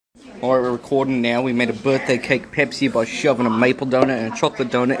Alright, we're recording now. We made a birthday cake Pepsi by shoving a maple donut and a chocolate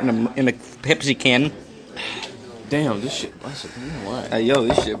donut in a Pepsi can. Damn, this shit busting. You know what? Hey, yo,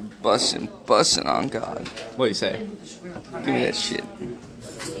 this shit busting on God. What do you say? Give me that shit.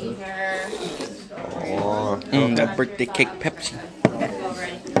 That birthday cake Pepsi.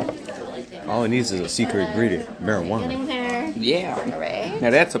 All it needs is a secret ingredient, marijuana. Yeah. Right.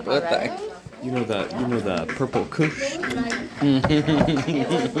 Now that's a birthday. You know the purple kush?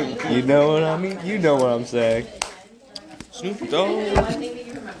 You know what I mean? You know what I'm saying. Snoop Dogg.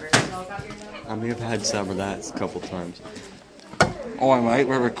 I may have had some of that a couple times. Oh, mate,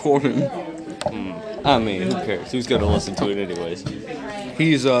 we're recording. I mean, who cares? Who's gonna listen to it anyways?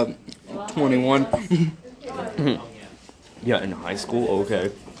 He's 21. Yeah, in high school? Okay.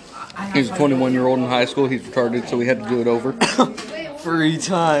 He's a 21-year-old in high school. He's retarded, so we had to do it over. 3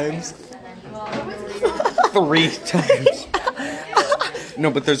 times. 3 times. No,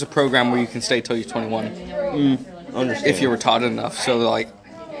 but there's a program where you can stay till you're 21. Understand. If you're retarded enough. So, like,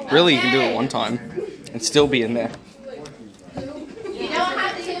 really, you can do it one time and still be in there. You don't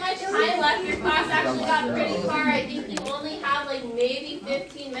have too much time left. Your class actually got pretty far. I think you only have like maybe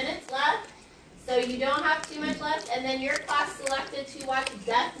 15 minutes left. So you don't have too much left. And then your class selected to watch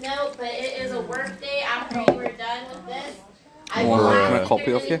Death Note, but it is a work day after you were done with this. Can I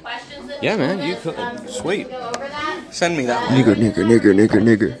copy off you? Yeah, man, you could. Sweet. Send me that. Nigger. So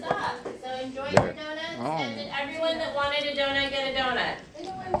enjoy your donut. And did everyone that wanted a donut get a donut?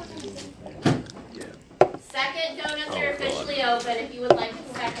 Second donuts are officially open if you would like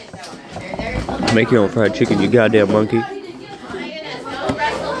a second donut. Make your own fried chicken, you goddamn monkey. Oh my goodness, don't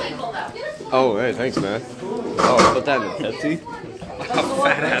wrestle people though. Oh, hey, thanks, man. Oh, put that in a Pepsi?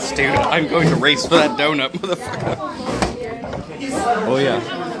 Fat ass dude. I'm going to race for that donut, motherfucker. Oh, yeah.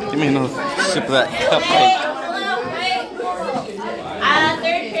 Give me another sip of that cupcake.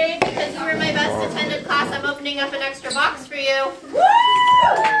 Third period, because you were my best attended class, I'm opening up an extra box for you.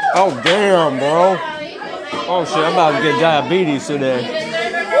 Oh, damn, bro. Oh, shit, I'm about to get diabetes today.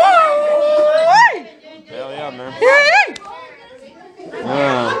 Hell yeah, man.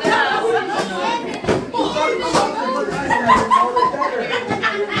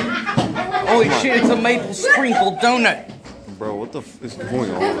 Holy shit, it's a maple sprinkle donut. Bro, what the f is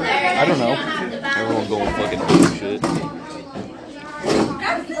going on? I don't know. Everyone going fucking do shit.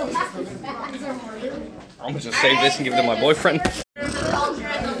 I'm gonna just save this and give it to my boyfriend.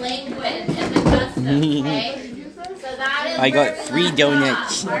 I got 3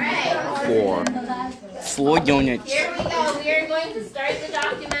 donuts. 4 donuts. Here we go. We are going to start the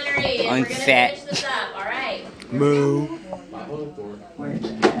documentary. I'm fat. Finish this up. All right. Moo.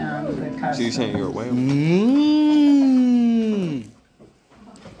 So you're saying you're a whale?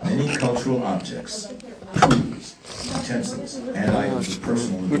 Many cultural objects, foods, utensils, and items of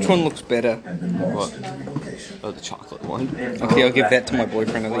personal Which one looks better? have been lost into the location. Oh, the chocolate one. Okay, I'll give that to my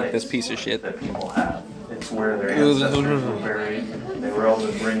boyfriend. I'll eat this piece of shit. That people have. It's where their ancestors were buried. They were able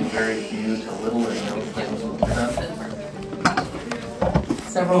to bring very few to little or no things with them.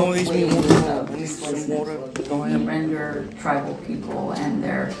 Several ways of Go ahead. render tribal people and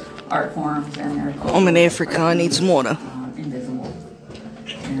their art forms and their culture. I'm in Africa. I need some water. Invisible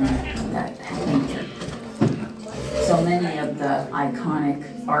in that nature. So many of the iconic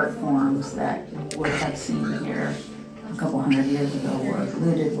art forms that we have seen here a couple hundred years ago were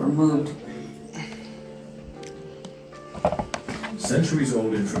looted, were moved.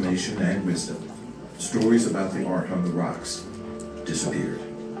 Centuries-old information and wisdom, stories about the art on the rocks, disappeared.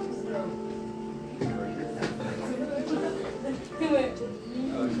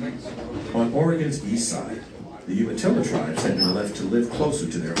 On Oregon's east side, the Umatilla tribes had been left to live closer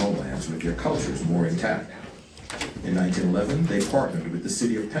to their homelands with their cultures more intact. In 1911, they partnered with the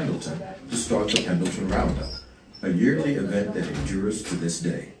city of Pendleton to start the Pendleton Roundup, a yearly event that endures to this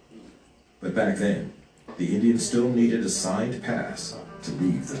day. But back then, the Indians still needed a signed pass to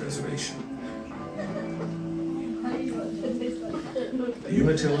leave the reservation. The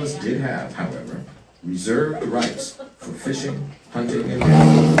Umatillas did have, however, reserved rights for fishing, hunting, and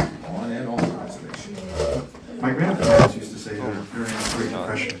gambling on and off the reservation. My grandparents used to say that during the Great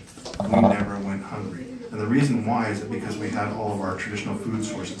Depression, we never went hungry. And the reason why is that because we had all of our traditional food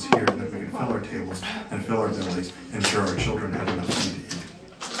sources here, and that we could fill our tables and fill our bellies and ensure our children had enough food to eat.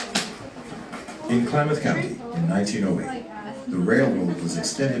 In Klamath County, in 1908, the railroad was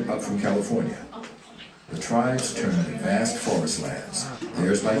extended up from California. The tribes turned the vast forest lands,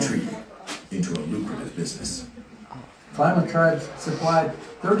 theirs by treaty, into a lucrative business. Klamath tribes supplied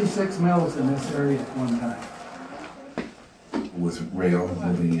 36 mills in this area at one time. With rail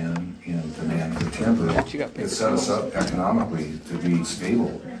moving in and demand for timber, it set us up economically to be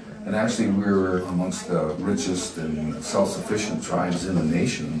stable And actually, we're amongst the richest and self-sufficient tribes in the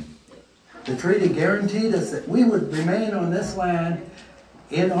nation. The treaty guaranteed us that we would remain on this land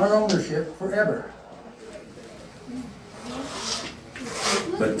in our ownership forever.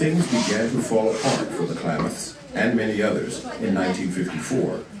 But things began to fall apart for the Klamaths and many others in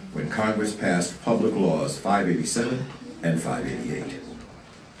 1954 when Congress passed Public Laws 587 and 588.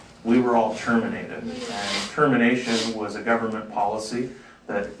 We were all terminated, and termination was a government policy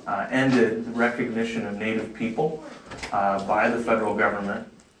that ended the recognition of Native people by the federal government.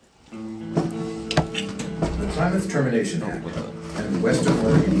 The Klamath Termination Act and the Western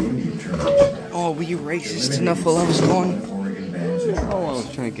Oregon Indian Termination Act. Oh, were you racist enough while I was gone? Oregon bands and Oh, I tribes.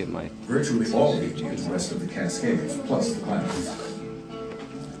 was trying to get my... Virtually all Indians west of the Cascades, plus the Klamaths.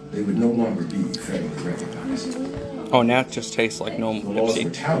 They would no longer be federally recognized. Oh, now it just tastes like normal The laws were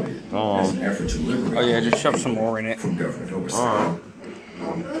Pepsi. touted as an effort to liberate Oh yeah, just shove some more in it. from government oversight.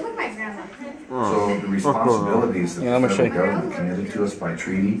 So the responsibilities that Yeah, let me the show federal you. government committed to us by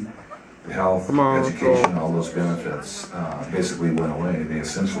treaty, the health, Come on, education, all those benefits basically went away. They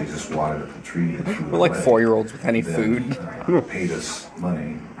essentially just wadded up the treaty and threw it We're like away. 4-year-olds with any Then, food. paid us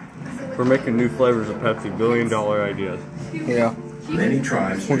money. We're making new flavors of Pepsi, billion-dollar ideas. Yeah. Many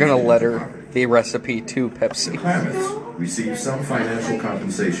tribes We're gonna retreated letter to poverty. the recipe to The Pepsi. Klamaths received some financial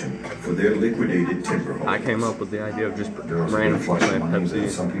compensation for their liquidated timber I holdings. came up with the idea of just There was a random big flush of money that Pepsi,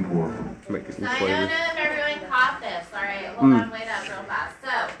 some people were making new I don't flavors. know if everyone caught this. All right, hold on, wait up real fast.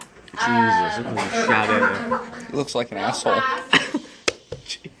 So, Jesus, it was a shot in there. He looks like an real asshole. fast.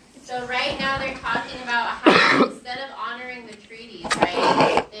 So right now they're talking about how instead of honoring the treaties,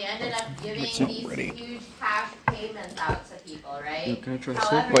 right, they ended up giving It's not these ready. huge cash payments out to people, right? Can I try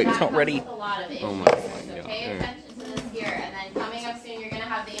However, soup? Wait, that it's not comes ready. with a lot of issues. Oh my So God, pay yeah. attention to this here, and then coming up soon, you're gonna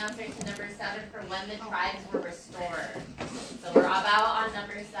have the answer to number 7 for when the tribes were restored. So we're about on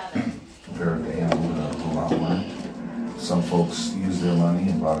number 7. prepared to handle a lot more. Some folks used their money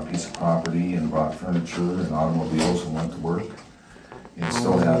and bought a piece of property and bought furniture and automobiles and went to work. And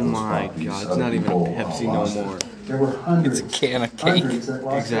still have Oh those my properties. God, it's Other not even people, Pepsi lost no it. more. There were hundreds. It's a can of cake. Hundreds that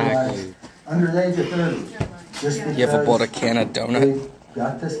lost their lives Exactly. under the age of 30. Just because You ever bought a can of donut? they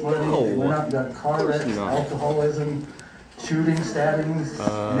got this money, they went out and got car wrecks, not. alcoholism, shooting, stabbings,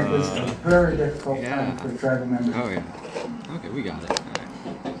 and it was a very difficult time for tribal members. Oh yeah. Okay, we got it.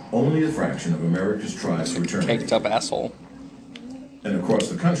 Alright. Only a fraction of America's tribes were terminated. Caked up asshole. And across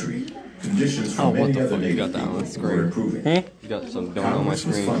the country, conditions for Oh, what many the other fuck, you got Native that one, people that's were great. improving. You got some donut on my Congress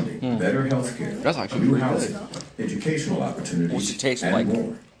was screen. funding better health care, That's actually new pretty housing, good. educational What's opportunities, it taste and like?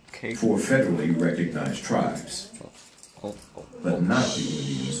 more Cake. for federally recognized tribes, Oh, oh, but not the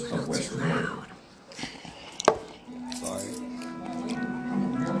Indians of Western Oregon. sorry.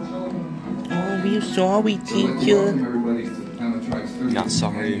 Oh, we're sorry, teacher. Not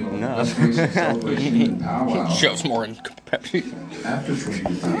sorry enough. Shoves more in Pepsi. After 20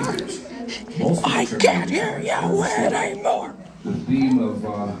 years, most of I the can't terminated hear tribes you were restored. anymore. The theme of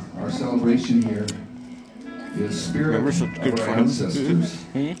our celebration here is spirit We're such good of our friends. ancestors.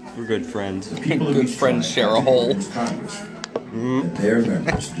 We're good friends. People of Good each friends tribe share a had to hole. convince Congress that their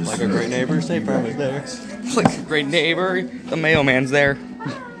members Like a deserved great neighbor, to State be Farm is there. recognized. It's like a great neighbor. The mailman's there.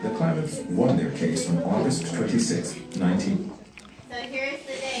 The Klamaths won their case on August 26, 19... So here's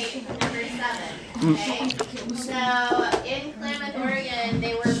the date, number 7. Okay? So in Klamath, Oregon,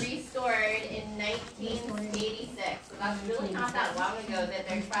 they were restored in 1986. So that's really not that long ago that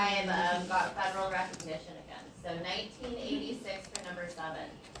their tribe got federal recognition again. So 1986 for number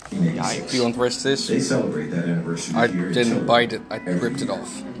 7. Do you want the rest of this? They celebrate that anniversary I here in didn't Tillman bite it. I every ripped it year.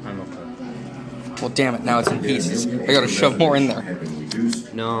 off. I'm okay. Well, damn it. Now it's in Their pieces. million I gotta acre shove more in there. reservation had been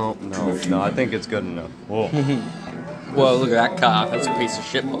reduced No, no, I think it's good enough. Whoa. Whoa, look at that car. That's a piece of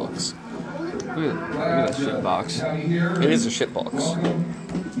shit box. Look at that shit box. It is a shit box.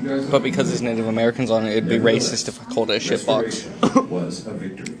 But because there's Native Americans on it, it'd be racist if I called it a shit box. Restoration was a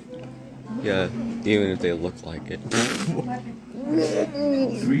victory. Yeah, even if they look like it.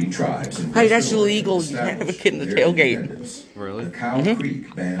 3 tribes in Hey, that's Western Oregon illegal. You can't have a kid in the their tailgate. independence. Really? The Cow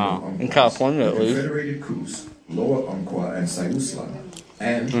Creek Band of In Umpqua, California, at the least. Confederated Coos, Lower Umpqua and Siuslaw,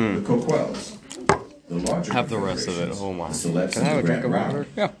 and the Coquels. The larger Have the rest of it. confederations, Oh my. the Siletz Can I have and a the drink of Grand water?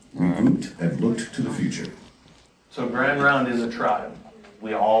 Yeah. Round regrouped and looked to the future. So Grand Round is a tribe.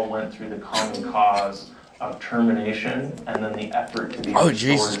 We all went through the common cause of termination and then the effort to be Oh, restored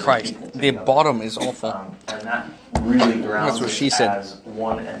Jesus as a Christ. people The together. bottom is awful. And that really grounds what us she said. as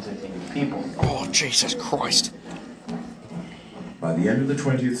one entity of people. Oh, Jesus Christ. By the end of the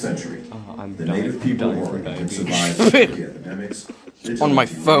 20th century, I'm the dying- native people of dying from Oregon had diabetes. survived the epidemics, On my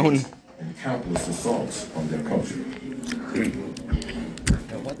vigilante phone. raids, and countless assaults on their culture.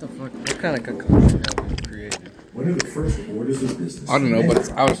 What the fuck? What kind of concoction have we created? One of the first orders of business. I don't know, but it's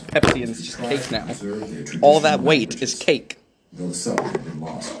out of Pepsi and it's just cake now. All that weight is cake. Though the subject had been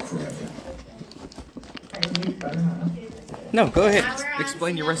lost forever. No, go ahead.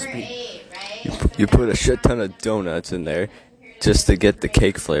 Explain your recipe. You put a shit ton of donuts in there just to get the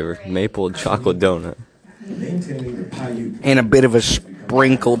cake flavor. Maple and chocolate donut. Maintaining the Paiute And a bit of a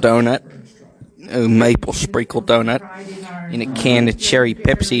sprinkle donut. A maple sprinkle donut. In a can of cherry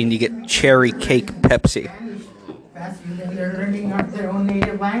Pepsi, and you get cherry cake Pepsi. Faster than they're learning their own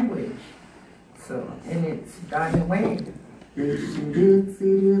native language. So, and it's dying away.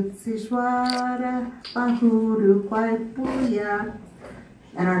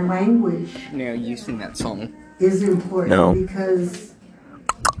 And our language Now you sing that song. is important No. because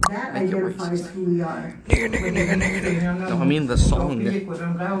that identifies who we are. No, I mean the song.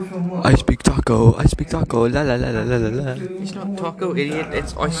 I speak taco, la la la la la la la. It's not taco, idiot.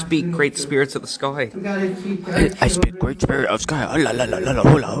 It's I speak great spirits of the sky. I speak great spirit of sky, la la la la la,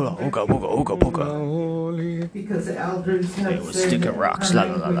 hula hula, ooga booga, ooga booga. Because the elders have said Stick that of rocks, la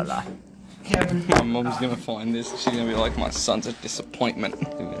la la la la. My mom's gonna find this. She's gonna be like, my son's a disappointment.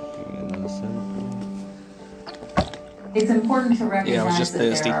 It's important to Yeah, I was recognize just that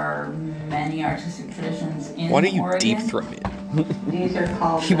thirsty. there are many artistic traditions in Why don't you Oregon. deep throat it? These are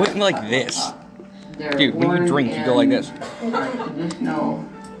called. He went like this. they're Dude, when you worn drink, you go like this. in traditional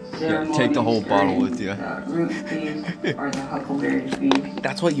ceremonies. take the whole bottle There's, with you. Root beef or the huckleberry beef.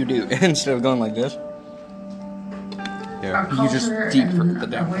 That's what you do instead of going like this. Yeah. You just deep throat the Our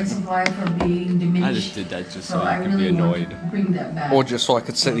down. ways of life are being diminished. I just did that just so I you could be really want annoyed. to bring that back. Or just so I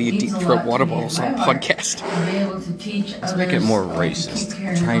could say that you deep throat water bottles on a podcast. To be able to teach Let's make it more others, racist. to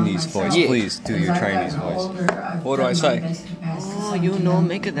carry on Chinese myself. voice, Yeah. please do As your I've Chinese gotten voice. older, I've What do I done my say? best to pass this Oh, on you to know them.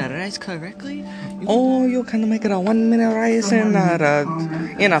 making that rice correctly? Oh, you can make it a 1 minute rice in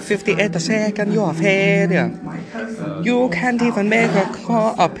a 58 second. You are failure. You can't even make a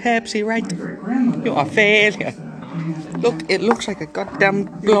Pepsi right. You are failure. Look, it looks like a goddamn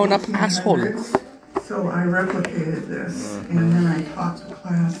blown up asshole. So I replicated this, and then I taught the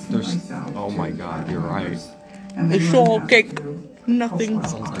class myself. Oh my god, you're right. And they It's learned all how cake. to Nothing.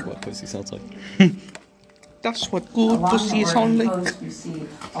 Sounds like what pussy sounds like. That's what good Along pussy the sound Oregon like. coast, you see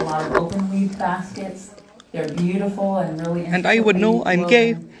a lot of open leaf baskets. They're beautiful and really. And I would know I'm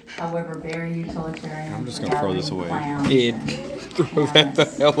gay. woven, however, very utilitarian. I'm just gonna throw this away. Yeah. Throw that the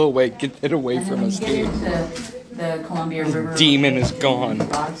hell away. Get it away And from then us, you get dude. into the Columbia River. demon is gone. A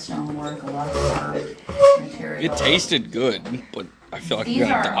lot of stonework, a lot of carved material. It tasted good, but I feel like I'm These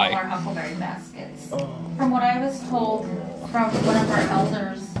gonna are all our die. huckleberry baskets. From what I was told from one of our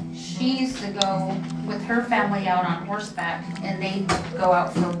elders, she used to go with her family out on horseback, and they'd go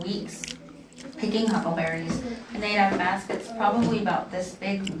out for weeks picking huckleberries, and they'd have baskets probably about this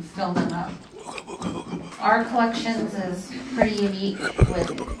big and fill them up. Our collections is pretty unique,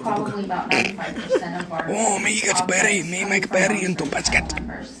 with probably about 95% of our. Oh, me get berry, me make berry into basket.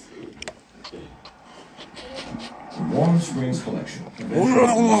 Members. The Warm Springs collection,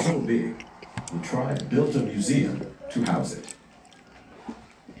 eventually so big, the tribe built a museum to house it.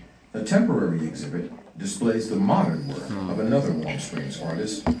 A temporary exhibit displays the modern work of another Warm Springs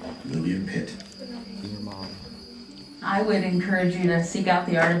artist, Lillian Pitt. I would encourage you to seek out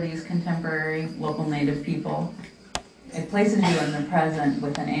the art of these contemporary local native people. It places you in the present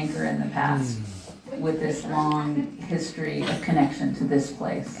with an anchor in the past, with this long history of connection to this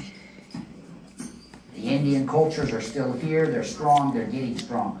place. The Indian cultures are still here, they're strong, they're getting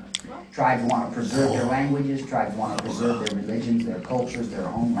stronger. Tribes want to preserve their languages, tribes want to preserve their religions, their cultures, their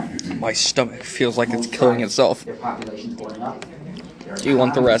homelands. My stomach feels like it's killing itself. Their population's going up. Do you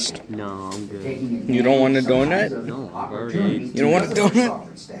want the rest? No, I'm good. You don't want a donut? No, I've already You don't want a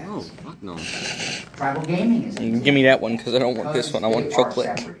donut? No, fuck no. Tribal gaming is. You can give me that one because I don't want this one. I want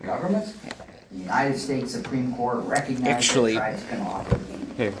chocolate. Separate governments. The United States Supreme Court recognized Actually- that tribes can offer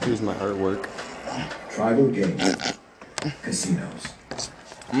gaming. Here, here's my artwork. Tribal games, casinos.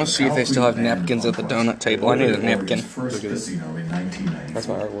 I'm gonna see if they still have napkins at the donut table. I need a napkin. First casino in 1994. That's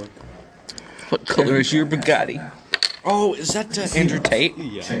my artwork. What color is your Bugatti? Oh, is that Andrew Tate?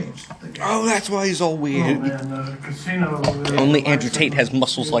 Yeah. Changed the game. Oh, that's why he's all weird. Casino. Only Andrew Tate has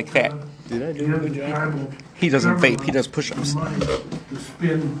muscles like that. Did I do a good job? He doesn't vape, he does push-ups.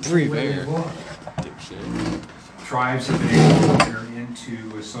 Free bear. Tribes have been able to enter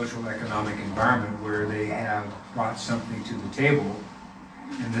into a social economic environment where they have brought something to the table.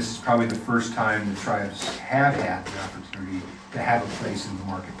 And this is probably the first time the tribes have had the opportunity to have a place in the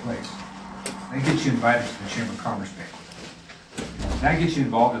marketplace. That gets you invited to the Chamber of Commerce banquet. That gets you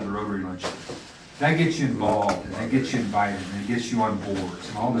involved in the Rotary luncheon. That gets you involved, and that gets you invited, and it gets you on boards,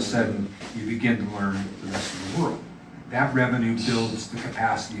 and all of a sudden, you begin to learn the rest of the world. That revenue builds the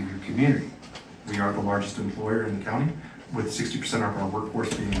capacity of your community. We are the largest employer in the county, with 60% of our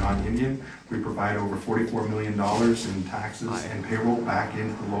workforce being non-Indian. We provide over $44 million in taxes and payroll back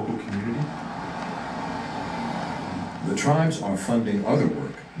into the local community. The tribes are funding other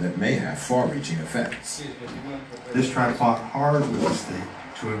work that may have far-reaching effects. This tribe fought hard with the state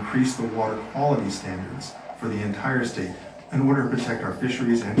to increase the water quality standards for the entire state in order to protect our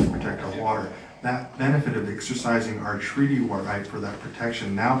fisheries and to protect our water. That benefit of exercising our treaty right for that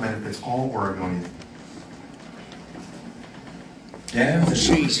protection now benefits all Oregonians.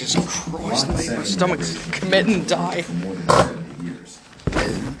 Jesus Christ, my stomach's commit and die.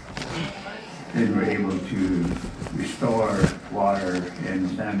 And we're able to restore water and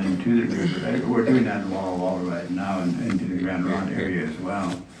salmon to the river. We're doing that in Walla Walla right now and into the Grand Ronde area as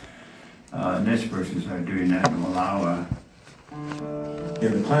well. Nez persons are doing that in Malawi.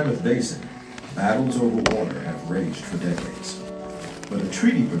 In the Klamath Basin, battles over water have raged for decades. But a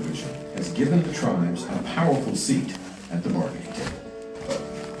treaty provision has given the tribes a powerful seat at the bargaining table.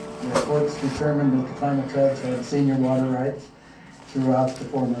 The courts determined that the Klamath tribes had senior water rights throughout the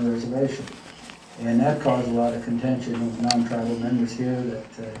former reservation. And that caused a lot of contention with non-tribal members here that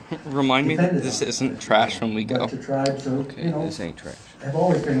remind me that this isn't trash when we go. The tribes are, Okay, this ain't trash. have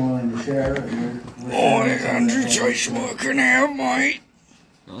always been willing to share. And Andrew Chase can have mate.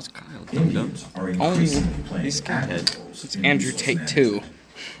 No, it's Kyle. Indians are increasingly playing he's active roles It's in Andrew resource Tate management.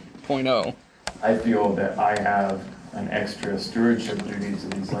 2.0. I feel that I have an extra stewardship duty to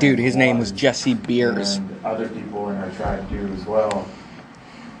these lands. Dude, his name was Jesse Beers. And other people in our tribe do as well.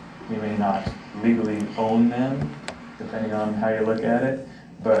 We may not legally own them, depending on how you look at it,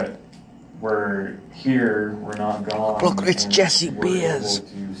 but we're here, we're not gone. Look, it's Jesse Beers.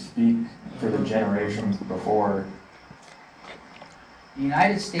 We're able to speak for the generations before. The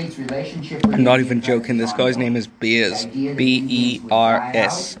United States relationship with I'm not Indian even joking, this guy's name is Beers. The idea that Indians would die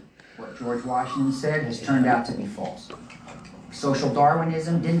B-E-R-S. out, what George Washington said, has turned out to be false. Social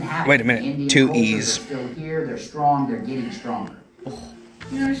Darwinism didn't happen. Wait a minute, Indian 2 cultures E's. are still here, they're strong, they're getting stronger.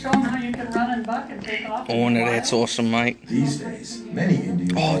 You know, show them how you can run and buck and take off. Oh, no, that's awesome, mate. These days, many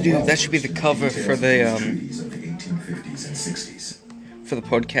Indians Oh, are dude, well that should be the versed cover in for details the, of treaties of the 1850s and 60s. For the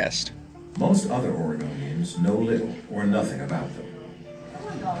podcast. Most other Oregonians know little or nothing about them.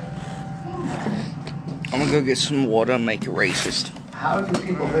 I'm gonna go get some water and make it racist. How do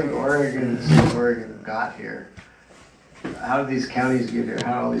people think Oregon got here? How did these counties get here?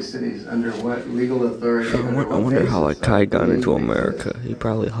 How are all these cities? Under what legal authority? I wonder how a Thai got into America. He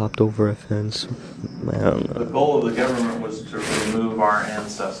probably hopped over a fence. I don't know. The goal of the government was to remove our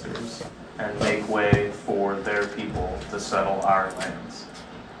ancestors and make way for their people to settle our lands.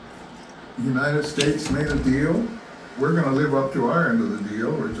 The United States made a deal. We're going to live up to our end of the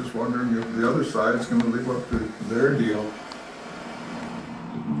deal. We're just wondering if the other side is going to live up to their deal.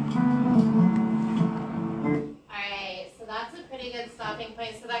 Alright, so that's a pretty good stopping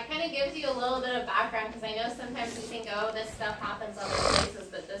point. So that kind of gives you a little bit of background, because I know sometimes you think, oh, this stuff happens other places,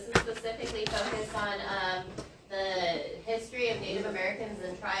 but this is specifically focused on the history of Native Americans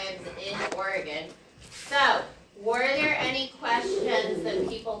and tribes in Oregon. So, were there any questions that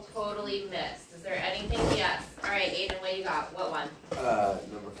people totally missed? Is there anything? Yes. Alright, Aiden, what you got? What one?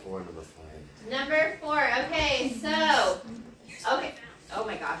 Number 4, number 5. Number 4. Okay, so okay. Oh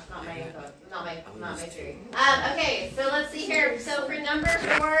my gosh, not my theory. Okay, so let's see here. So for number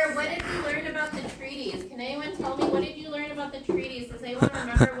 4, what did you learn about the treaties? Can anyone tell me what did you learn about the treaties? Does anyone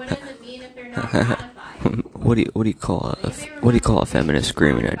remember what does it mean if they're not ratified? What do you call a feminist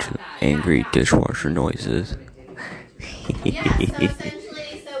screaming at you? Angry dishwasher noises. Yeah, so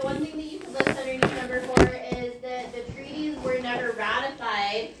essentially, so one thing that you could list underneath number 4 is that the treaties were never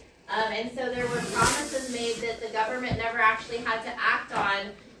ratified, and so there were promises made that the government never actually had to act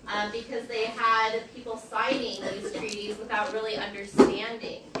on because they had people signing these treaties without really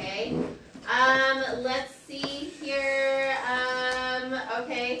understanding, okay? Let's see here,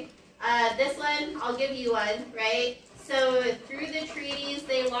 okay, this one, I'll give you one, right? So through the treaties,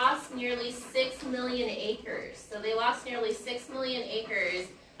 they lost nearly 6 million acres. So they lost nearly 6 million acres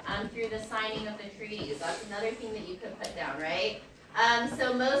through the signing of the treaties. That's another thing that you could put down, right?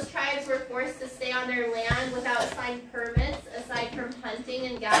 So most tribes were forced to stay on their land without signed permits, aside from hunting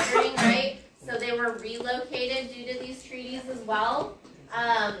and gathering, right? So they were relocated due to these treaties as well.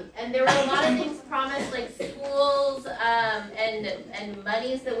 And there were a lot of things promised, like schools and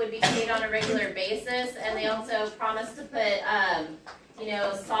monies that would be paid on a regular basis. And they also promised to put,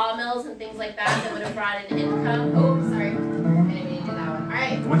 sawmills and things like that that would have brought in income. Oh, sorry. I didn't mean to do that one. All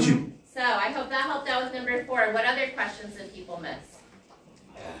right. So So I hope that helped out with number 4. What other questions did people miss?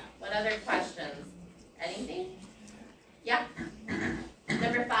 What other questions? Anything? Yeah.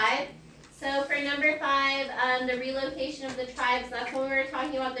 Number 5. So for number 5, the relocation of the tribes, that's when we were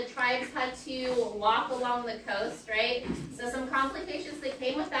talking about the tribes had to walk along the coast, right? So some complications that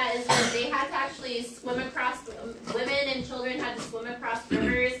came with that is that they had to actually swim across, women and children had to swim across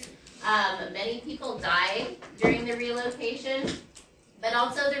rivers. Many people died during the relocation, but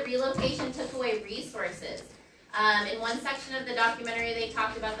also the relocation took away resources. In one section of the documentary, they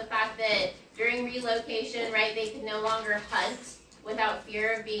talked about the fact that during relocation, right, they could no longer hunt without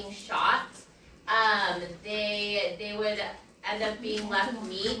fear of being shot. They would end up being left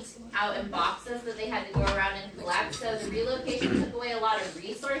meat out in boxes that they had to go around and collect. So the relocation took away a lot of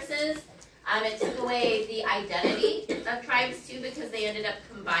resources. It took away the identity of tribes too, because they ended up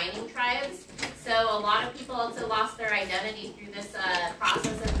combining tribes. So a lot of people also lost their identity through this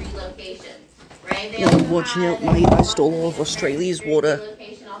process of relocation. Right? They also watching out, mate. I stole all of Australia's water.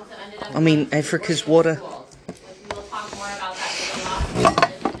 I mean, Africa's water.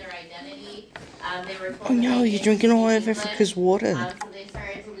 Oh no, you're drinking all of Africa's water. So they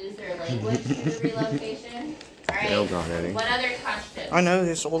started to lose their language through the relocation. All right. What other questions? I know,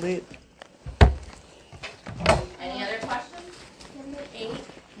 that's all it. Any other questions?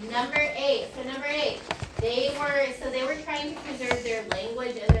 Number 8. So number 8. They were trying to preserve their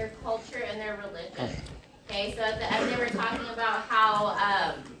language and their culture and their religion. Okay, so at the end they were talking about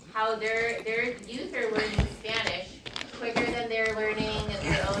how their youth are learning Spanish quicker than they're learning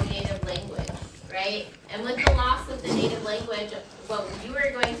their own native language, right? And with the loss of the native language, what you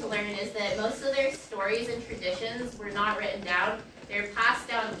are going to learn is that most of their stories and traditions were not written down. They're passed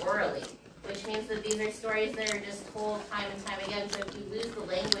down orally, which means that these are stories that are just told time and time again. So if you lose the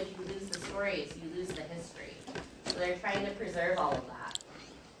language, you lose the stories, you lose the history. So they're trying to preserve all of that.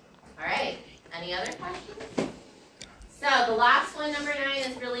 All right, any other questions? So the last one, number 9,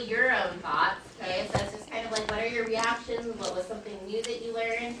 is really your own thoughts, okay? So it's just kind of like, what are your reactions? What was something new that you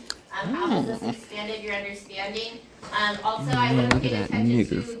learned? How has this expanded your understanding? Also, I would Look at that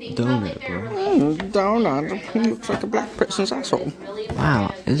nigger donut, bro. Donut. He looks like a black person's asshole.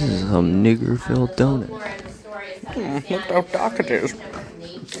 Wow, this is some nigger-filled donut. Look how dark it is.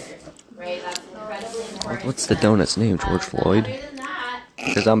 What's the donut's name, George Floyd?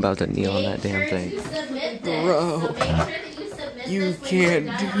 Because I'm about to kneel on that damn thing. Bro, you can't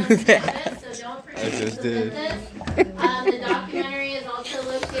do that. I just did. The documentary is also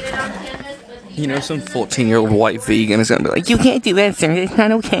located on campus. You know, some 14-year-old white vegan is gonna be like, you can't do that, sir. It's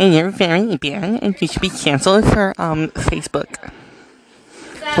not okay. You're very bad, and you should be canceled for Facebook.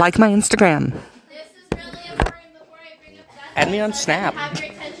 Like my Instagram. Add me on Snap. Have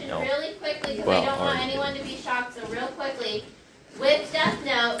your attention really quickly because I don't want anyone to be shocked. So real quickly, with Death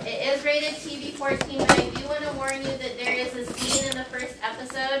Note, it is rated TV-14, but I do want to warn you that there is a scene in the first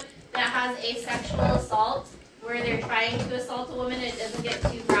episode that has a sexual assault where they're trying to assault a woman. It doesn't get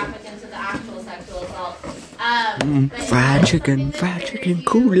too graphic into the actual sexual assault. Fried chicken,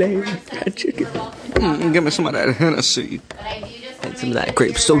 Kool-Aid, fried chicken. Give me some of that Hennessy. And some of that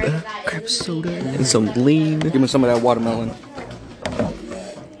grape soda, and some lean. Give me some of that watermelon.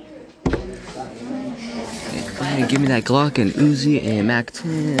 And give me that Glock and Uzi and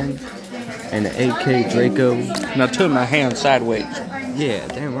MAC-10 and the AK Draco. Now turn my hand sideways. Yeah,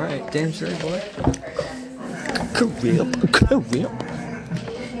 damn right, damn straight, boy. Correct.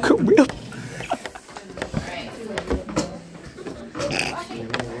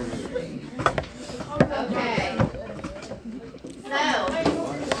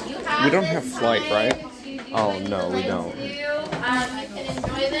 We don't have flight, right? Oh, no, we don't. You can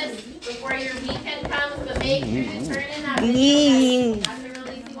enjoy this before your weekend comes, but make sure you turn in that video. That's a real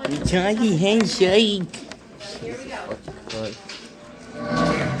easy one. Tiny handshake. Here we go.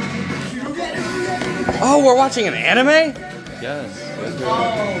 Oh, we're watching an anime? Yes. Your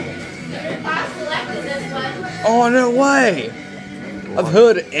class selected this one. Oh, no way. I've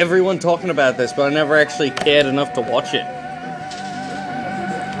heard everyone talking about this, but I never actually cared enough to watch it.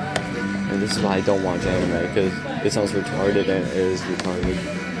 And this is why I don't watch anime, because it sounds retarded and it is retarded.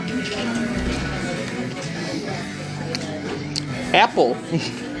 Apple.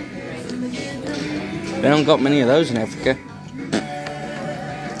 They don't got many of those in Africa.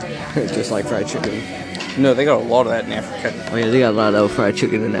 Just like fried chicken. No, they got a lot of that in Africa. Oh yeah, they got a lot of fried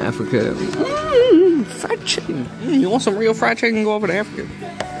chicken in Africa. Fried chicken. You want some real fried chicken? Go over to Africa.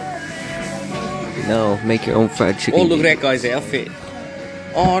 No, make your own fried chicken. Oh, look at that guy's outfit.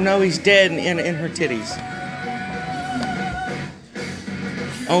 Oh no, he's dead in her titties.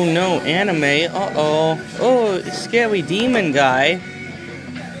 Oh no, anime. Uh-oh. Oh, scary demon guy.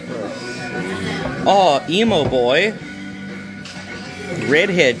 Oh, emo boy.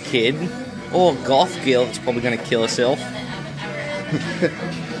 Redhead kid. Oh, goth girl that's probably gonna kill herself.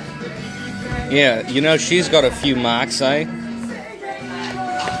 Yeah, you know, she's got a few marks, eh?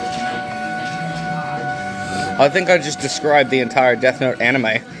 I think I just described the entire Death Note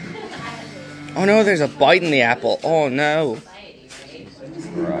anime. Oh no, there's a bite in the apple. Oh no.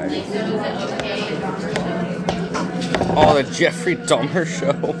 Oh, the Jeffrey Dahmer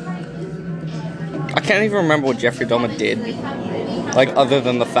show. I can't even remember what Jeffrey Dahmer did. Like, other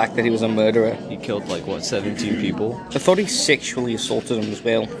than the fact that he was a murderer. He killed, like, what, 17 people? I thought he sexually assaulted them as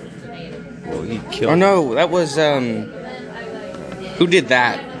well. Well, he killed... Oh no, that was, who did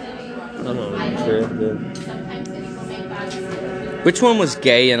that? I don't know, I'm sure. Which one was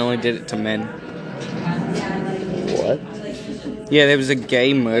gay and only did it to men? What? Yeah, there was a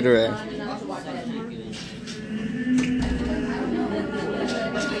gay murderer.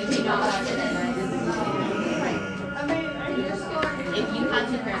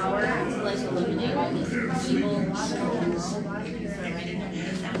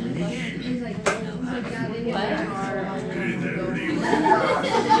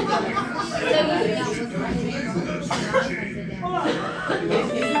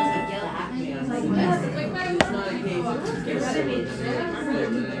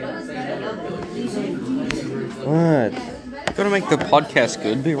 What? Gotta make the podcast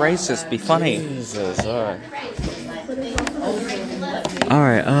good. Be racist. Be funny. Jesus, alright.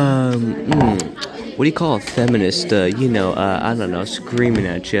 Alright, what do you call a feminist, I don't know, screaming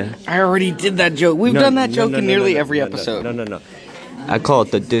at you? I already did that joke. We've done that joke in nearly every episode. No. I call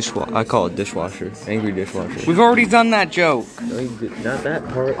it dishwasher. Angry dishwasher. We've already done that joke. No, not that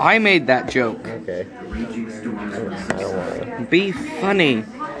part. I made that joke. Okay. I don't wanna. Be funny.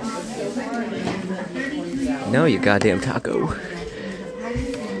 No, you goddamn taco.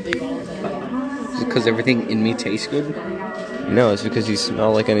 Is it because everything in me tastes good? No, it's because you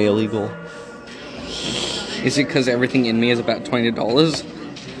smell like an illegal. Is it because everything in me is about $20?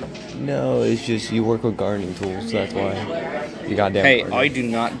 No, it's just you work with gardening tools, that's why. You goddamn Hey, gardener. I do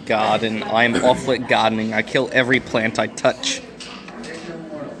not garden. I am off-lit gardening. I kill every plant I touch.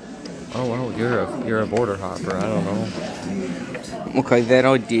 Oh well, you're a border hopper, I don't know. Okay, that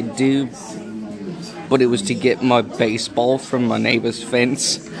I did do. But it was to get my baseball from my neighbor's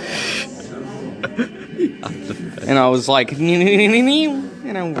fence. And I was like,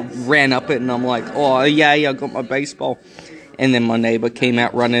 and I ran up it and I'm like, oh yeah, I got my baseball. And then my neighbor came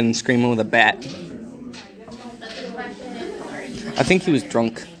out running and screaming with a bat. I think he was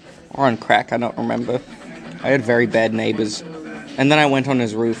drunk or on crack, I don't remember. I had very bad neighbors. And then I went on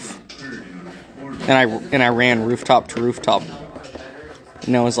his roof. And I ran rooftop to rooftop.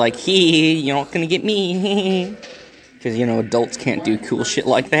 And I was like, hee, you're not gonna get me. Because, adults can't do cool shit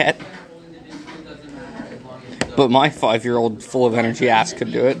like that. But my 5-year-old full of energy ass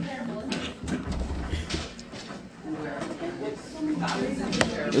could do it.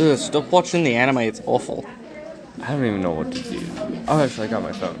 Ugh, stop watching the anime, it's awful. I don't even know what to do. Oh, actually, I got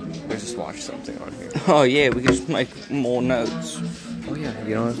my phone. Let's just watch something on here. Oh yeah, we can just make more notes. Oh yeah,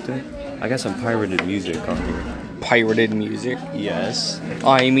 you know what I'm doing? I got some pirated music on here. Pirated music? Yes.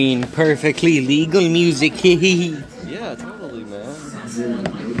 I mean, perfectly legal music, hehe. Yeah, totally, man.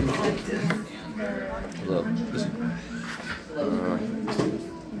 Look.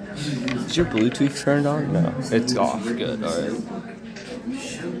 Is your Bluetooth turned on? No, it's off. Good, alright.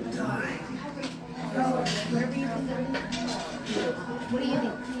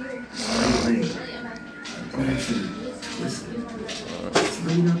 It's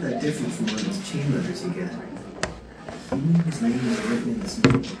really not that different from one of those chain letters you get. His name is written in this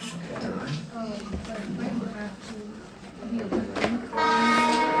notebook. Shall I die?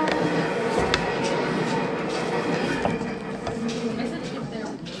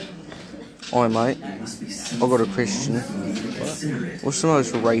 Oi mate, I've got a question. What's the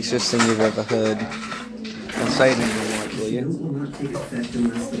most racist thing you've ever heard? I'll say it in your mic, will you?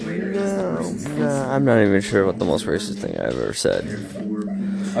 No, I'm not even sure what the most racist thing I've ever said.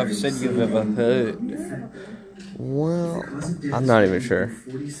 I've said you've ever heard. Well, I'm not even sure.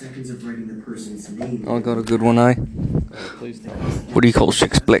 I got a good one, eh? Please tell me. What do you call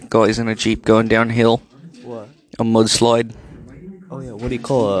 6 black guys in a jeep going downhill? What? A mudslide. Oh yeah, what do you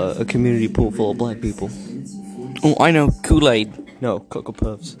call a community pool full of black people? Oh, I know, Kool-Aid. No, Cocoa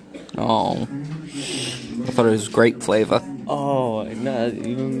Puffs. Oh. I thought it was grape flavor. Oh, not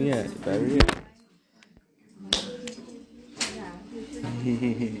even yet. Better yet.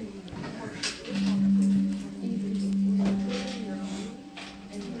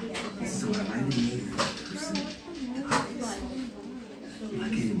 So have I been made a person?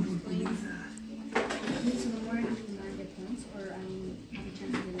 Like anyone would believe that.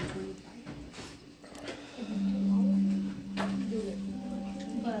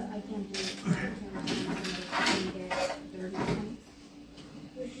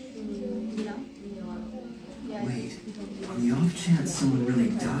 someone really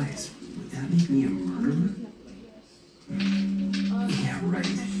dies, would that make me a murderer? Yeah, right.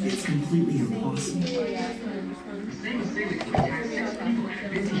 It's completely impossible. The same assailant who attacked 6 people at a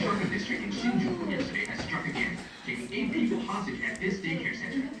busy shopping district in Shinjuku yesterday has struck again, taking 8 people hostage at this daycare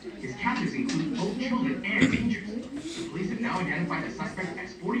center. His captors include both children and teachers. The police have now identified the suspect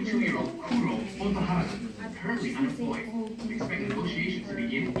as 42-year-old Kuro Otohara, currently unemployed. We expect negotiations to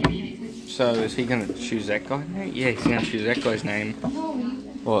begin immediately. So is he gonna choose that guy? Yeah, he's gonna choose that guy's name.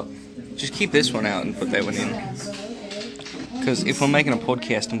 What? Just keep this one out and put that one in. Because if I'm making a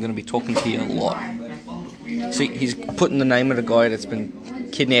podcast, I'm going to be talking to you a lot. See, he's putting the name of the guy that's been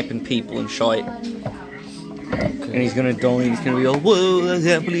kidnapping people and shite. And he's going to die and he's going to be like, whoa, I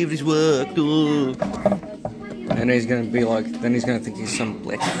can't believe this worked. Oh. And he's going to be like, then he's going to think he's some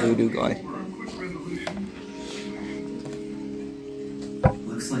black voodoo guy.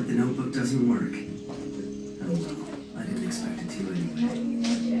 Looks like the notebook doesn't work. Oh well, I didn't expect it to anyway.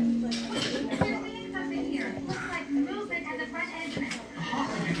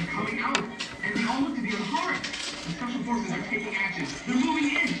 Coming out, and they all look to be unharmed. The special forces are taking action. They're moving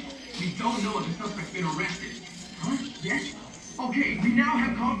in. We don't know if the suspect's been arrested. Huh? Yes? Okay, we now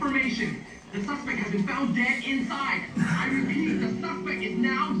have confirmation. The suspect has been found dead inside. I repeat, the suspect is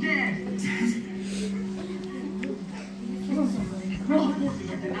now dead. Special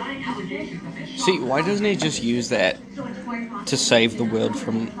forces are denying allegations that they shot. See, why doesn't he just use that to save the world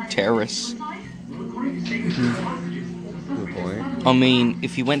from terrorists? I mean,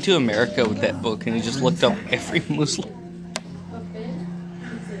 if he went to America with that book and he just looked up every Muslim.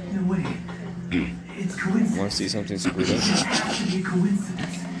 No way. It's coincidence. Want to see something screwed up? It should be a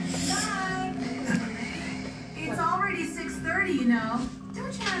coincidence. It's already 6:30, you know.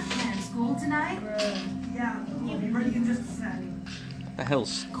 Don't you have cram school tonight? Yeah, we'll be ready in just a sec. The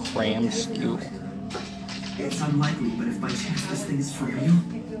hell's cram school? It's unlikely, but if by chance this thing is for real,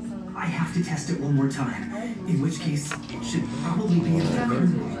 I have to test it one more time. In which case, it should probably be a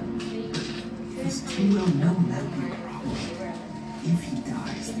curveball. But it's too well known that would be a problem. If he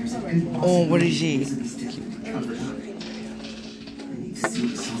dies, there's a good possibility. Oh, what is he? His death will be covered up. I need to see the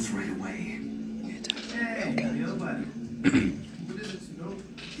results right away. Hey, yo, buddy. Didn't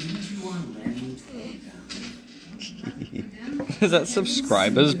you want to let me Is that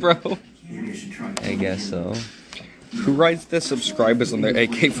subscribers, bro? Maybe I should try. I guess so. Who writes their subscribers on their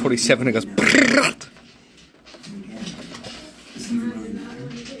AK-47 and goes... Does it even really matter?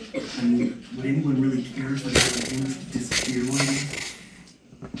 I mean, would anyone really care if the things disappeared one day?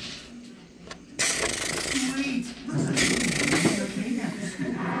 Wait!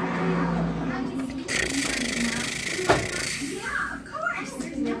 Yeah, of course.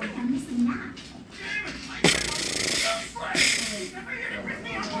 There's no way I'm missing that.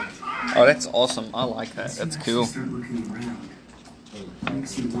 Oh, that's awesome. I like that. That's cool. Start looking around.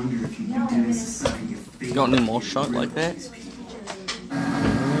 Makes you wonder if you do in society a favor. Got any more shot like that?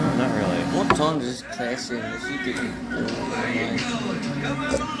 Not really. What time does this class end?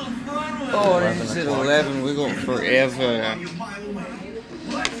 Oh, it's at 11. We got forever.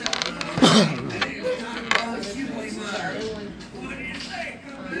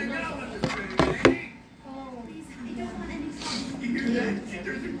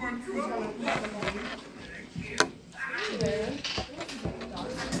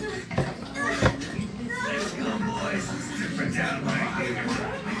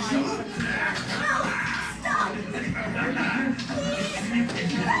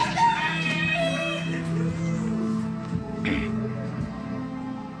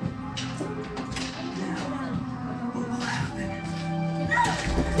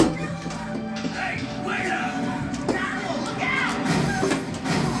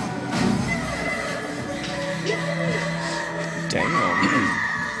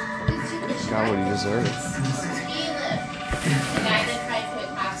 Got what he deserved. The guy that tried to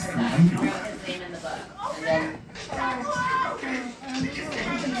attack her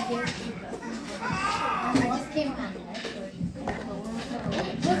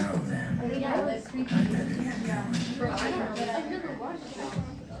died. He wrote his name in the book.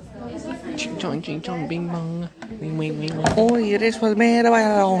 And then... Ching chong, bing bong. Wing, wing, wing. Oi, this was made by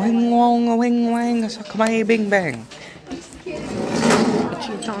a wing wong, wing wang, suck my bing bang.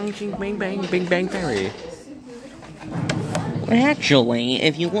 Ching chong, ching bing bang, bing bang berry. Actually,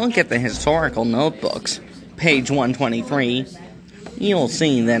 if you look at the historical notebooks, page 123, you'll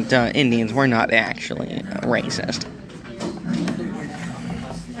see that Indians were not actually racist.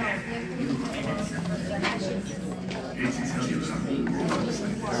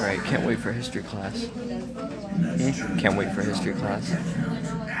 Alright, can't wait for history class. Can't wait for history class.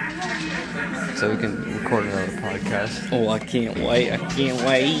 So we can record another podcast. Oh, I can't wait. I can't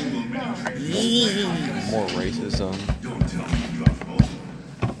wait. More racism.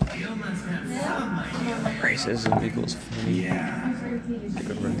 Racism equals funny.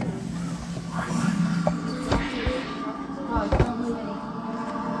 Good one.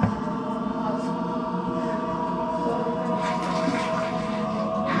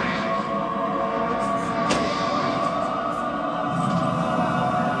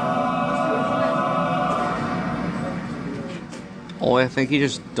 Oh, I think he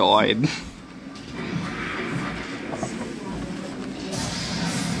just died.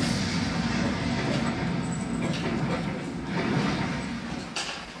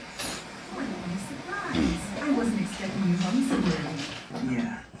 I wasn't expecting you home so early.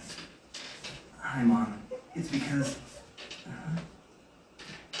 Yeah. Hi, Mom. It's because...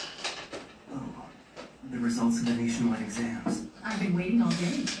 Oh, the results of the nationwide exams. I've been waiting all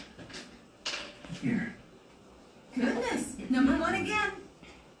day. Here. Goodness, number one again.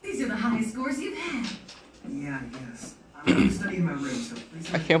 These are the highest scores you've had. Yeah, I guess. I'm going to study in my room, so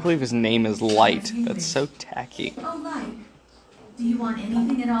please... I can't believe his name is Light. That's so tacky. Oh, Light. Do you want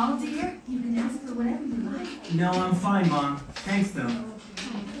anything at all, dear? You can ask for whatever you like. No, I'm fine, Mom. Thanks, though.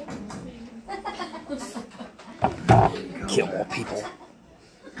 Kill more people.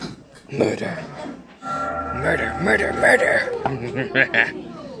 Murder. Murder, murder, murder.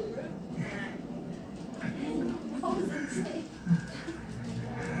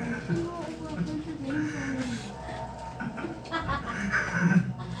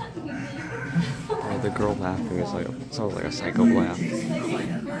 Oh, the girl laughing is like sounds like a psycho laugh.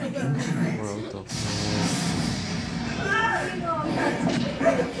 What the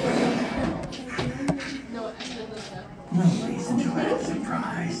No reason to act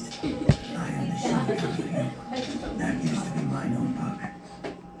surprised. I am the Shiny Company. That used to be my notebook.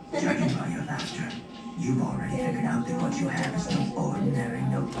 Judging by your laughter, you've already figured out that what you have is no ordinary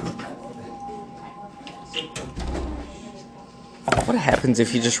notebook. What happens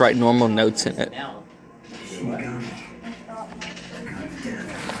if you just write normal notes in it? Shinigami.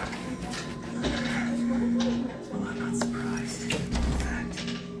 Well, I'm not surprised. In fact,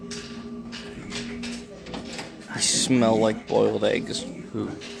 You smell like boiled eggs. Who?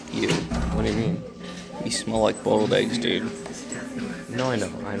 You. What do you mean? You smell like boiled eggs, dude. No, I know.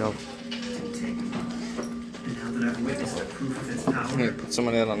 and now that I've witnessed the proof of its power, Here, put some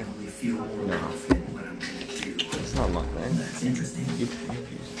of that on. I feel more confident in what I'm going to do. It's not my thing. That's interesting. You,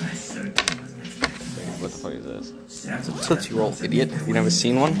 I certainly wasn't expecting what the fuck is this? It's a Tootsie Roll, idiot. Have you never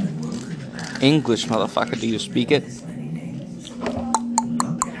seen one? English, motherfucker. Do you speak it? Look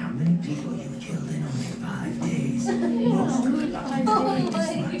at how many people you've killed in only 5 days. Most of them I've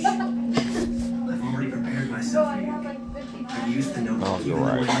already prepared myself for you. I've used the notebook Oh, you're even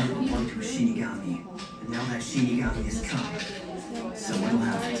though right. I never belonged to a Shinigami. And now that Shinigami has come. So what'll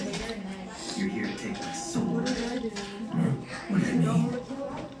happen? You're here to take my sword. What do you mean?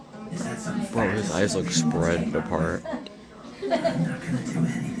 Is that some Bro, his eyes look spread apart. I'm not gonna do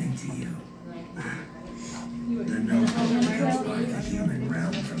anything to you. The notebook becomes part of the human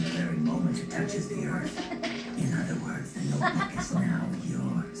realm from the very moment it touches the earth. In other words, the notebook is now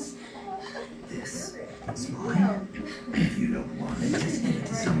yours. This is mine. If you don't want it, just give it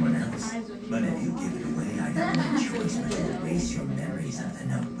to someone else. But if you give it away, I have no choice but to erase your memories of the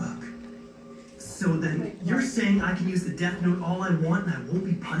notebook. So then, you're saying I can use the Death Note all I want and I won't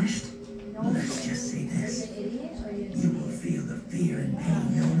be punished? Let's just say this. You will feel the fear and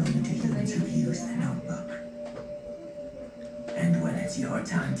pain known only to humans who've used the notebook. And when it's your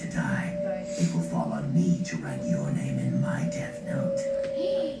time to die, it will fall on me to write your name in my Death Note.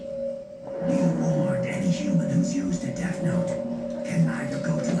 You warned any human who's used a Death Note can neither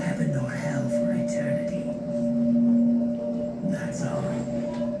go to heaven nor hell for eternity. That's all.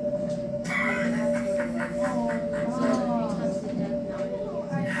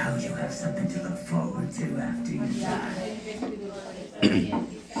 Now you have something to look forward to after you die.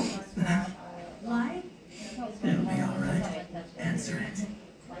 Why? It'll be all right. Answer it.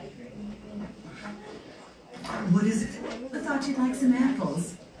 What is it? I thought you'd like some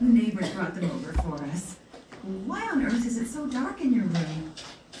apples. The neighbors brought them over for us. Why on earth is it so dark in your room?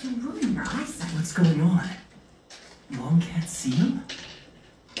 You'll ruin your eyesight. What's going on? Mom can't see them?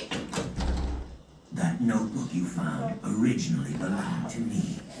 That notebook you found originally belonged to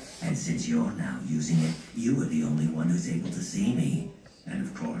me. And since you're now using it, you are the only one who's able to see me. And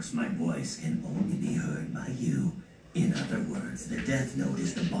of course, my voice can only be heard by you. In other words, the Death Note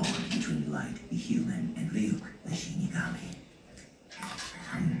is the bond between Light, the human, and Ryuk, the Shinigami.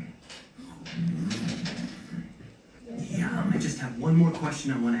 Yummy. just have one more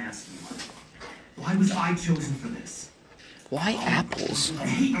question I want to ask you. Why was I chosen for this? Why apples?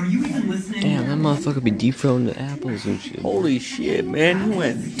 Hey, are you even listening? Damn, that motherfucker be deep throwing the apples and shit. Holy shit, man, he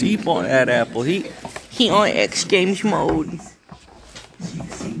went deep on that apple. He on X Games mode.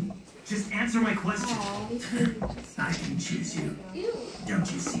 Just answer my question. I didn't choose you. Don't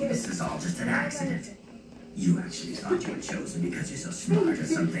you see this is all just an accident? You actually thought you were chosen because you're so smart or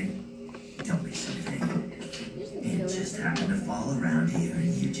something. Don't be so vague. It just happened to fall around here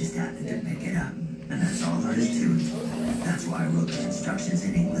and you just happened to pick it up. And that's all there is to it. That's why I wrote the instructions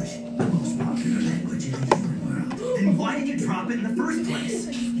in English, the most popular language in the human world. Then why did you drop it in the first place?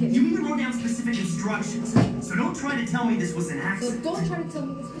 You even wrote down specific instructions. So don't try to tell me this was an accident. Don't try to tell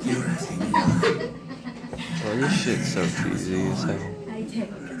me this was You're asking me why. Oh, this shit's so cheesy as hell.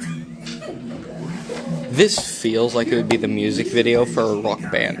 This feels like it would be the music video for a rock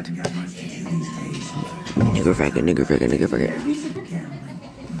band. Nigger faggot, nigger faggot, nigger faggot.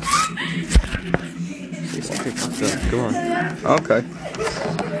 Come on. Okay.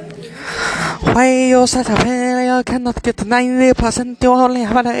 Why you such a failure? You cannot get 90%. You only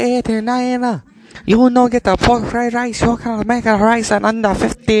have an 89. You know get a pork fried rice. You can make a rice in under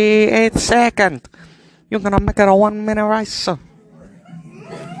 58 seconds. You're gonna make it a 1 minute rice.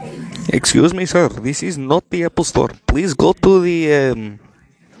 Excuse me, sir. This is not the Apple Store. Please go to the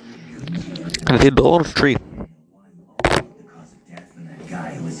Dollar Tree.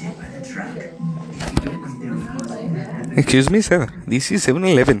 Excuse me, sir. This is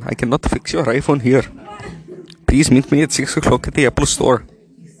 7-Eleven. I cannot fix your iPhone here. Please meet me at 6 o'clock at the Apple Store.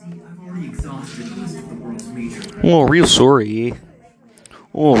 Oh, real sorry.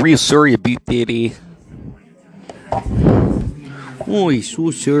 Oh, real sorry about that. Oh, he's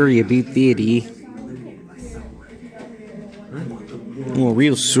so sorry about that. Oh,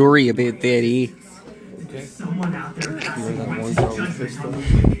 real sorry about that.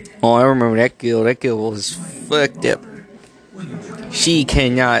 Oh, I remember that girl. That girl was fucked up. She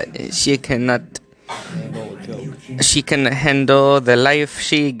can handle the life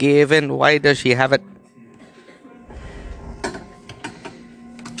she given. Why does she have it?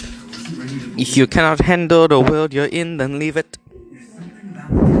 If you cannot handle the world you're in, then leave it.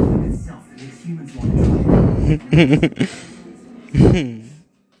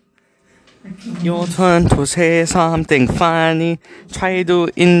 Your turn to say something funny. Try to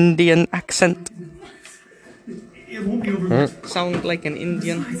Indian accent. Sound like an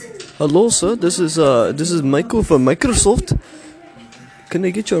Indian. Hello, sir. This is Michael from Microsoft. Can I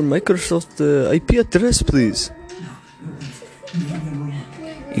get your Microsoft IP address, please?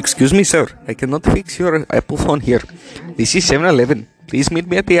 Excuse me, sir. I cannot fix your Apple phone here. This is 7-Eleven. Please meet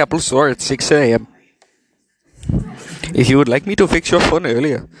me at the Apple Store at 6 a.m. If you would like me to fix your phone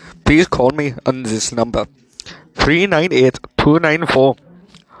earlier, please call me on this number.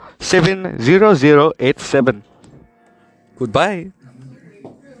 398-294-70087. Goodbye.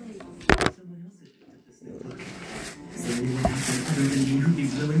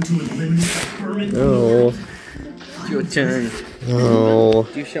 No. It's your turn. No.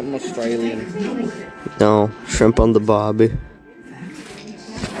 Do something Australian. No. Shrimp on the barbie.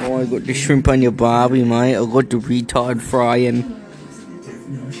 Oh, I got the shrimp on your barbie, mate. I got the retard frying.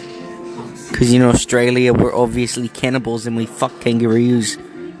 Because in Australia, we're obviously cannibals and we fuck kangaroos.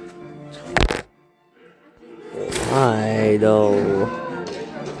 I know.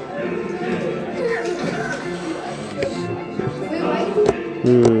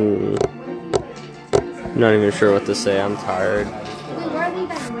 Not even sure what to say. I'm tired.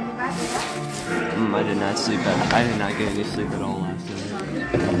 I did not get any sleep at all last night.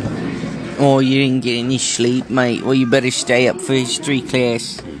 Oh, you didn't get any sleep, mate. Well, you better stay up for history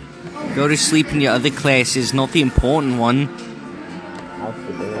class. Go to sleep in your other classes, not the important one.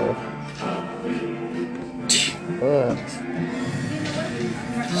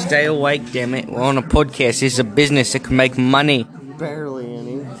 Stay awake, damn it. We're on a podcast. It's a business that can make money. Barely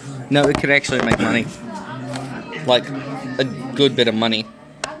any. No, it could actually make money. Like, a good bit of money.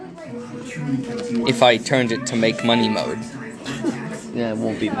 If I turned it to make money mode. Yeah, it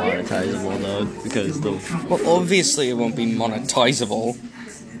won't be monetizable though, because the... Well, obviously it won't be monetizable.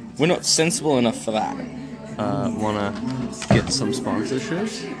 We're not sensible enough for that. Wanna get some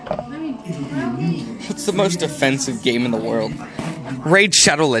sponsorships? What's the most offensive game in the world? Raid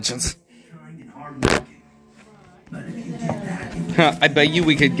Shadow Legends. I bet you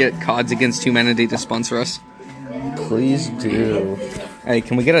we could get Cards Against Humanity to sponsor us. Please do. Hey,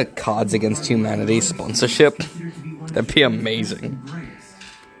 can we get a Cards Against Humanity sponsorship? That'd be amazing.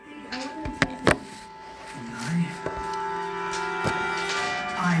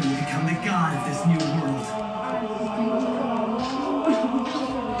 I will become the god of this new world.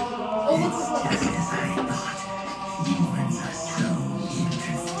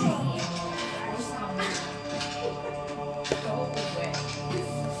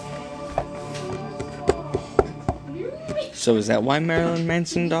 So is that why Marilyn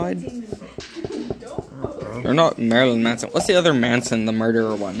Manson died? Or not Marilyn Manson. What's the other Manson, the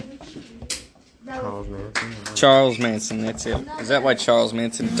murderer one? Charles Manson. Charles Manson, that's it. Is that why Charles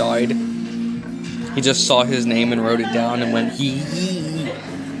Manson died? He just saw his name and wrote it down and went,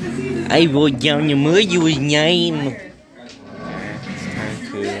 I wrote down your murderer's name.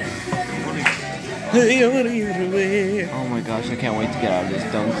 Oh my gosh, I can't wait to get out of this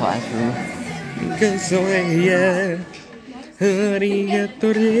dumb classroom.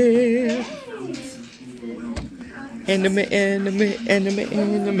 Enemy.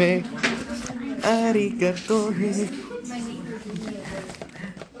 Arigato.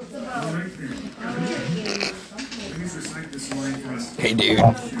 Hey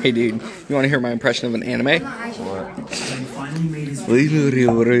dude, you want to hear my impression of an anime? What?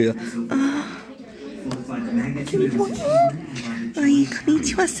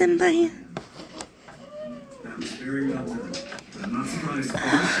 Konnichiwa, senpai. That was very well done. But I'm not surprised.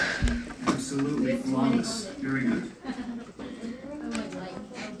 Absolutely flawless. Very good.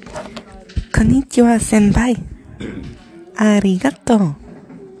 Konnichiwa, senpai. Arigato.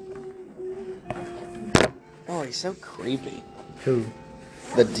 Oh, he's so creepy. Who?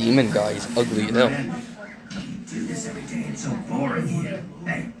 The demon guy. He's ugly as hell. Do this every day. It's so boring here.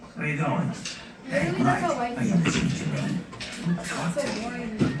 Hey, where you going? Hey, Mike, are you listening to me? Talk to me.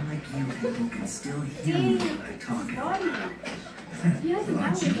 Unlike you, people can still hear me when I talk.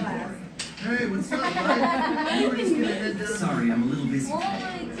 Hey, what's up, Mike? Sorry, I'm a little busy.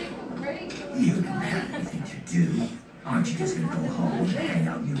 You don't have anything to do. Aren't you just gonna go home and hang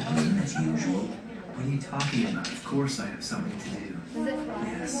out in your room as usual? What are you talking about? Of course I have something to do.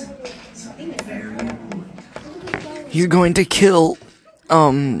 Yes, something very important. He's going to kill,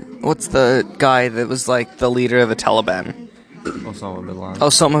 what's the guy that was like the leader of the Taliban? Osama bin Laden.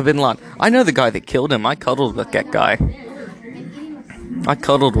 Osama bin Laden. I know the guy that killed him. I cuddled with that guy. I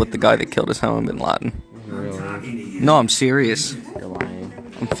cuddled with the guy that killed Osama bin Laden. Really? No, I'm serious. You're lying.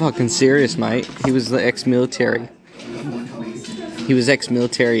 I'm fucking serious, mate. He was the ex-military. He was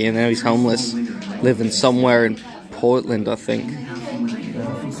ex-military and now he's homeless. Living somewhere in Portland, I think.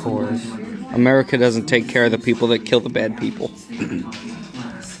 Of course. America doesn't take care of the people that kill the bad people.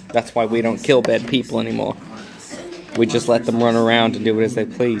 That's why we don't kill bad people anymore. We just let them run around and do it as they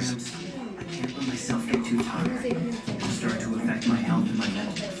please. I can't let myself get too tired. It'll start to affect my health and my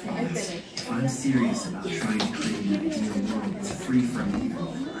mental performance. If I'm serious about trying to create an ideal world that's free from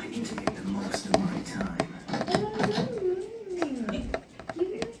evil, then I need to make the most of my time.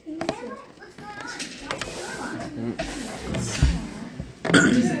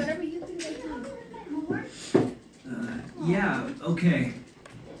 Yeah, okay.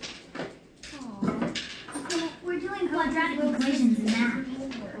 We're doing quadratic equations in math.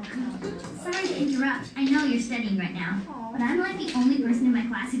 Sorry to interrupt. I know you're studying right now, but I'm like the only person in my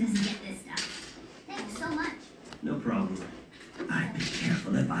class who doesn't get this stuff. Thanks so much. No problem. I'd be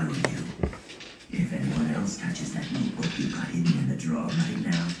careful if I were you. If anyone else touches that notebook you got hidden in the drawer right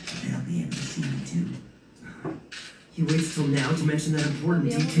now, they'll be able to see me too. He waits till now to mention that important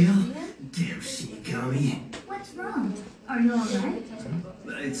detail? Damn Shinigami. What's wrong? Are you alright?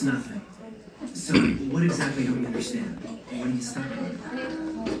 It's nothing. So, what exactly don't you understand? What are you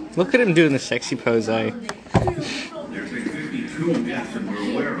studying? Look at him doing the sexy pose, eh? There's been 52 deaths that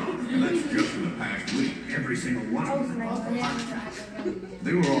we're aware of, and that's just in the past week. Every single one of them involved a heart attack.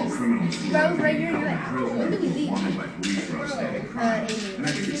 They were all criminals who were prison wanted by police for outstanding crimes. And I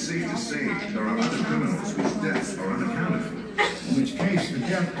think it's safe to say there are other criminals whose deaths are unaccounted for. In which case, the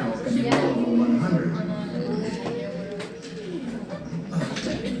death toll can be well over 100.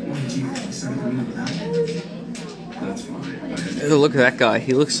 That's fine. Oh, look at that guy.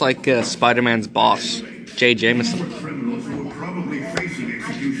 He looks like Spider-Man's boss, J. Jameson. Criminals who are probably facing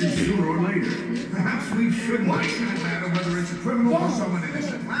execution sooner or later. Perhaps we should. Why should it matter whether it's a criminal or someone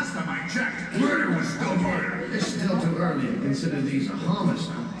innocent? Last time I checked, murder was still murder. It's still too early to consider these a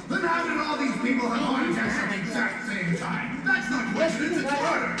homicide. Then how did all these people have heart attacks at the exact same time? That's not coincidence, it's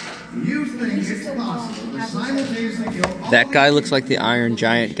murder. You think it's possible to simultaneously kill all That guy looks like the Iron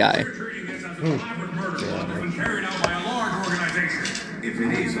Giant guy. If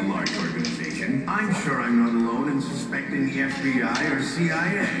it is a large organization, I'm sure I'm not alone in suspecting the FBI or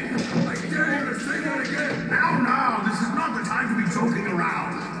CIA. I dare you to say that again. Now, this is not the time to be joking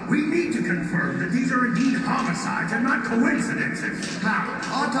around. We need to confirm that these are indeed homicides and not coincidences. Now,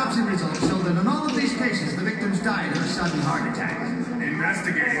 autopsy results show that in all of these cases, the victims died of a sudden heart attack.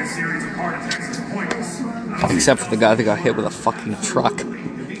 Investigating a series of heart attacks is pointless. Except for the guy that got hit with a fucking truck.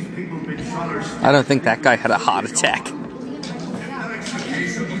 I don't think that guy had a heart attack.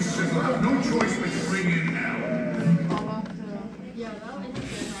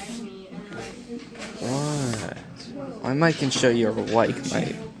 What? I'm making sure you're awake,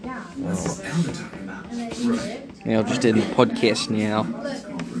 mate. Now, just in the podcast now.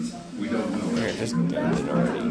 We don't know. Just ended already.